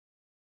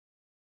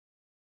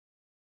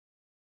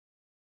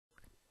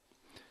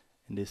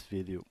In this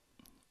video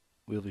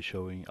we'll be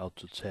showing how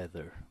to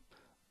tether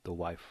the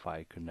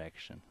Wi-Fi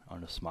connection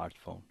on a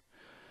smartphone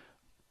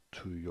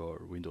to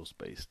your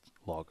Windows-based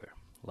logger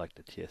like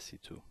the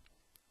TSC2.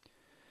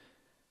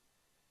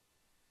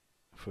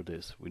 For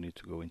this we need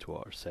to go into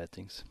our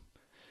settings,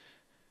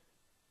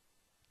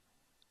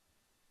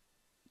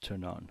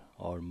 turn on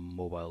our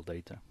mobile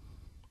data,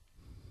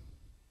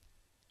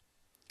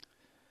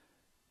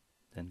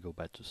 then go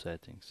back to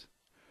settings,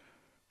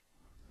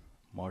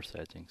 more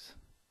settings,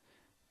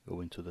 go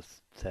into the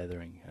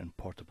tethering and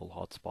portable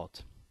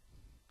hotspot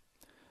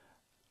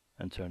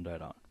and turn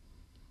that on.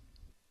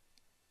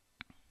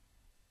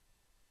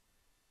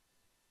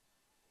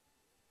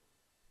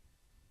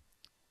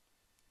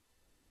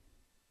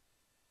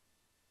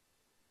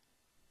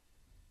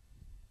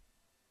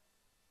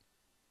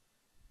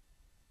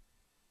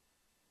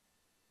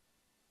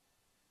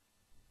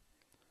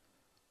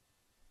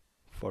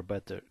 For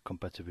better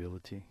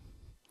compatibility,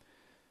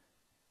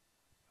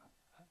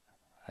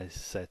 I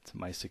set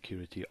my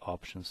security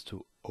options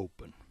to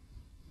open.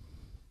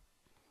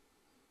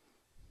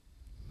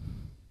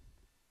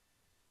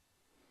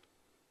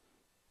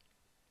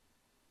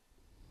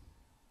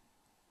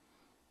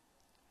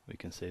 We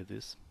can save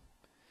this.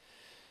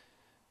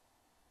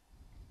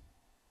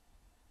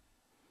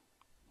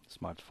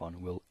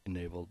 Smartphone will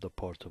enable the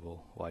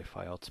portable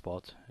Wi-Fi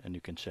hotspot, and you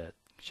can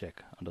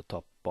check on the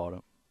top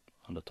bottom,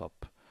 on the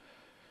top,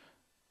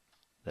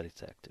 that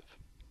it's active.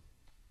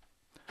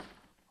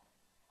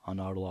 On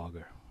our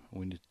logger,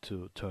 we need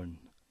to turn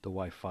the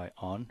Wi-Fi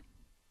on.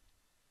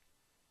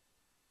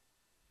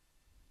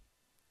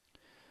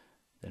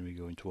 Then we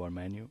go into our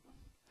menu,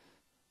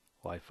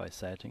 Wi-Fi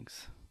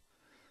settings,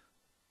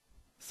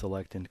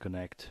 select and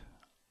connect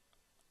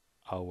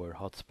our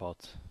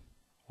hotspot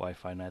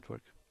Wi-Fi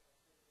network.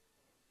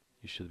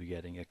 You should be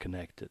getting a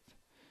connected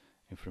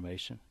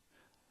information.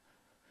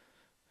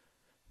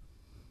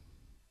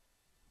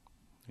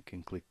 You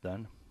can click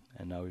done,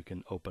 and now we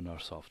can open our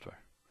software.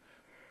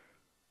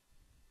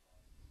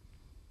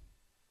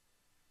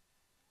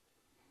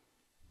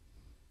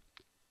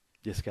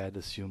 This guide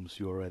assumes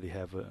you already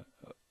have a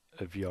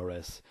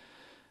VRS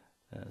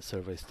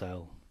survey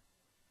style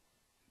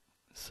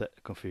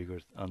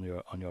configured on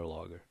your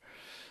logger.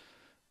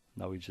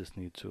 Now we just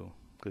need to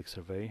click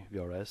survey,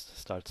 VRS,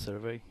 start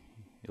survey.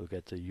 You'll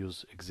get the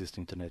use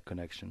existing internet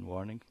connection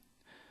warning.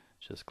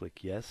 Just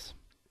click yes,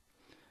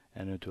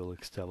 and it will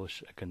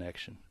establish a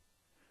connection.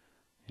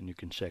 And you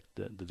can check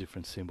the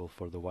different symbol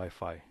for the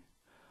Wi-Fi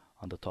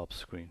on the top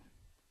screen.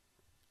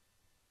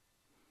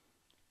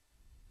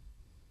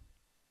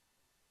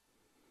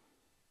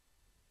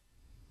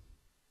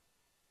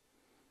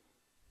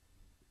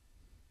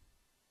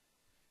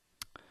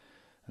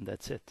 And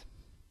that's it.